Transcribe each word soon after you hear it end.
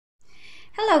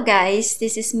Hello guys,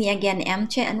 this is me again,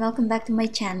 MJ, and welcome back to my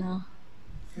channel.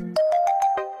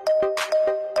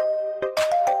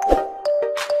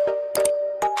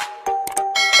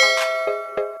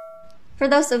 For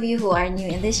those of you who are new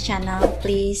in this channel,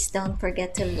 please don't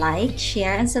forget to like,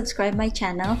 share, and subscribe my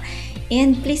channel.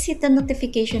 And please hit the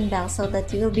notification bell so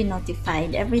that you will be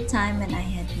notified every time when I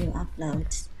have new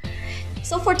uploads.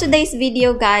 So for today's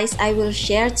video guys, I will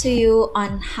share to you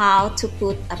on how to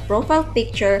put a profile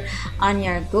picture on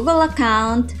your Google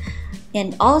account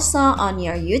and also on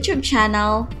your YouTube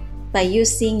channel by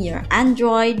using your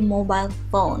Android mobile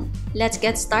phone. Let's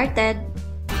get started.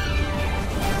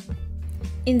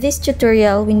 In this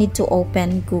tutorial, we need to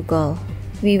open Google.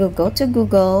 We will go to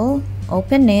Google,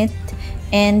 open it,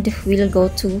 and we'll go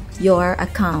to your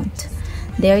account.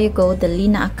 There you go, the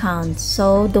Lina account.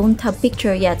 So don't have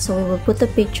picture yet, so we will put the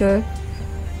picture.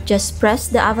 Just press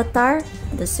the avatar,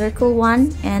 the circle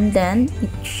one, and then it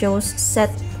shows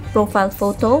set profile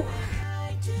photo.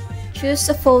 Choose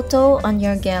a photo on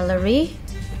your gallery.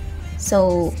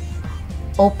 So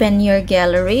open your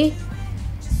gallery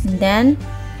and then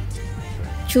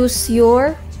choose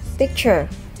your picture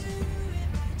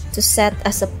to set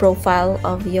as a profile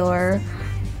of your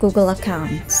Google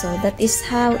account. So that is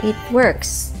how it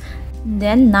works.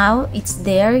 Then now it's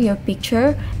there, your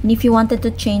picture, and if you wanted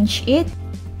to change it,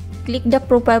 click the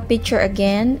profile picture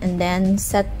again and then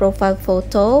set profile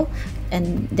photo,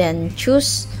 and then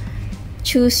choose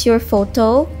your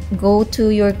photo. Go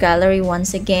to your gallery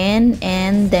once again,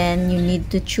 and then you need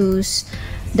to choose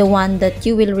the one that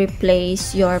you will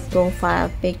replace your profile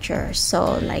picture.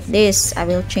 So like this, I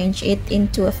will change it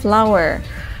into a flower.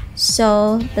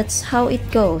 So that's how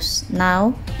it goes.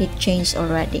 Now it changed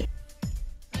already.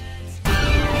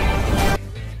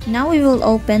 Now we will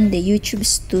open the YouTube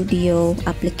Studio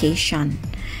application.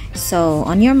 So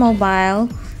on your mobile,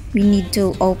 we need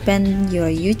to open your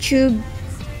YouTube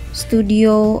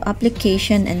Studio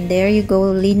application, and there you go,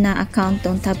 Lina account.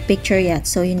 Don't have picture yet,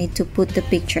 so you need to put the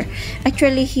picture.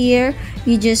 Actually here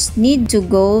you just need to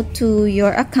go to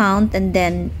your account, and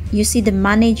then you see the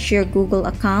manage your Google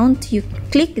account. You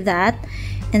click that,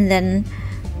 and then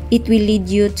it will lead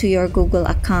you to your Google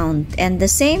account. And the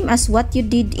same as what you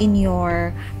did in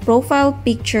your profile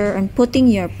picture and putting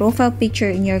your profile picture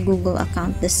in your Google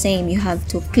account, the same, you have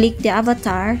to click the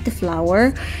avatar, the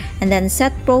flower, and then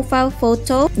set profile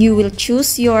photo. You will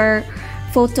choose your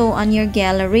photo on your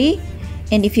gallery,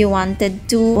 and if you wanted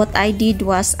to, what I did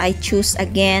was I choose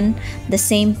again the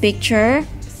same picture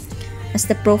as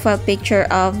the profile picture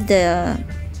of the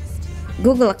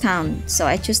Google account. So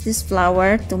I choose this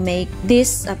flower to make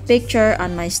this a picture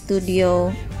on my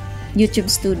studio, YouTube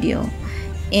Studio.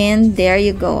 And there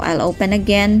you go, I'll open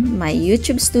again my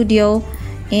YouTube Studio,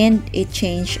 and it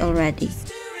changed already.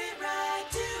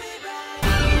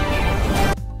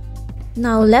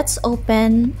 Now let's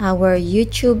open our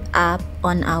YouTube app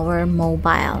on our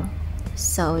mobile.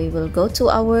 So we will go to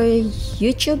our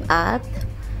YouTube app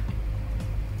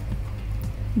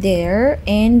there,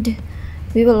 and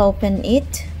we will open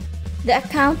it. The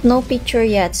account, no picture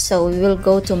yet, so we will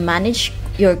go to manage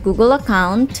your Google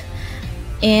account,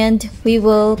 and we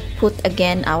will put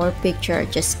again our picture.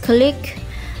 Just click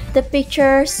the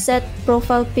picture, set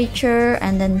profile picture,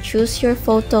 and then choose your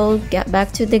photo, get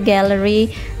back to the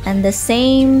gallery, and the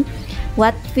same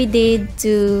what we did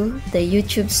to the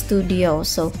YouTube Studio.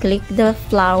 So click the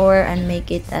flower and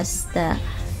make it as the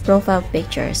profile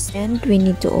pictures. And we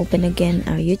need to open again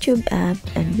our YouTube app,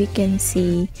 and we can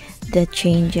see the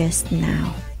changes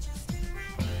now.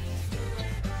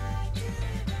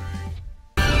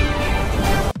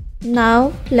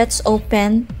 Now let's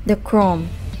open the Chrome.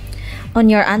 On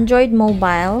your Android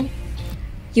mobile,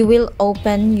 you will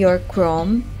open your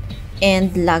Chrome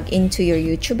and log into your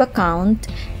YouTube account,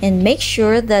 and make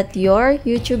sure that your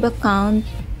YouTube account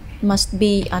must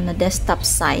be on a desktop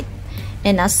site.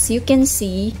 And as you can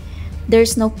see,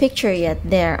 there's no picture yet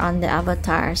there on the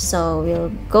avatar. So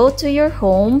we'll go to your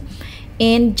home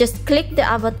and just click the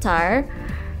avatar.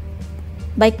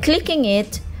 By clicking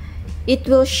it, it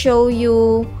will show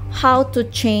you how to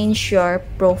change your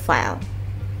profile.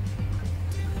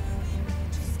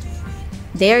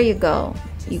 There you go.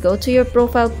 You go to your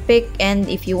profile pic, and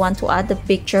if you want to add the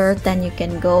picture, then you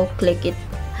can go click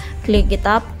it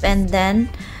up, and then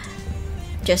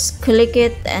just click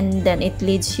it, and then it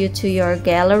leads you to your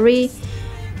gallery,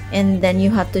 and then you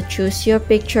have to choose your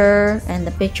picture, and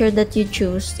the picture that you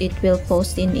choose, it will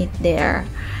post in it there,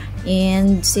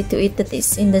 and see to it that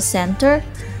it's in the center,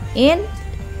 and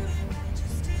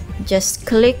just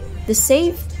click the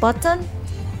save button,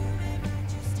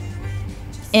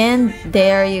 and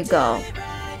there you go,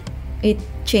 it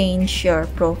change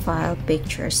your profile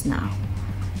pictures now.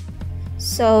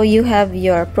 So you have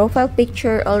your profile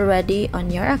picture already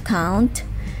on your account,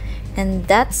 and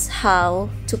that's how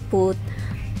to put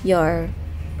your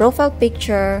profile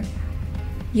picture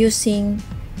using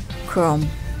Chrome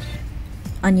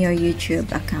on your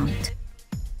YouTube account.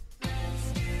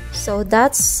 So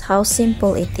that's how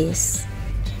simple it is.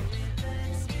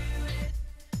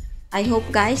 I hope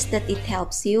guys that it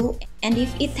helps you, and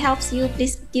if it helps you,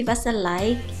 please give us a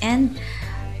like, and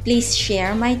please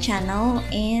share my channel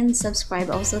and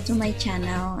subscribe also to my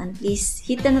channel, and please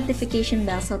hit the notification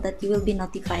bell so that you will be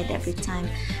notified every time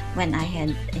when I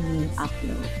had a new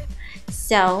upload.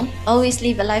 So always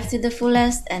live a life to the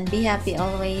fullest and be happy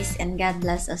always, and God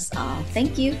bless us all.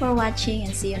 Thank you for watching,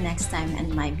 and see you next time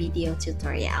in my video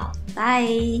tutorial.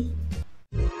 Bye!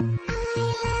 I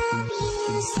love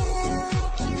you so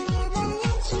I can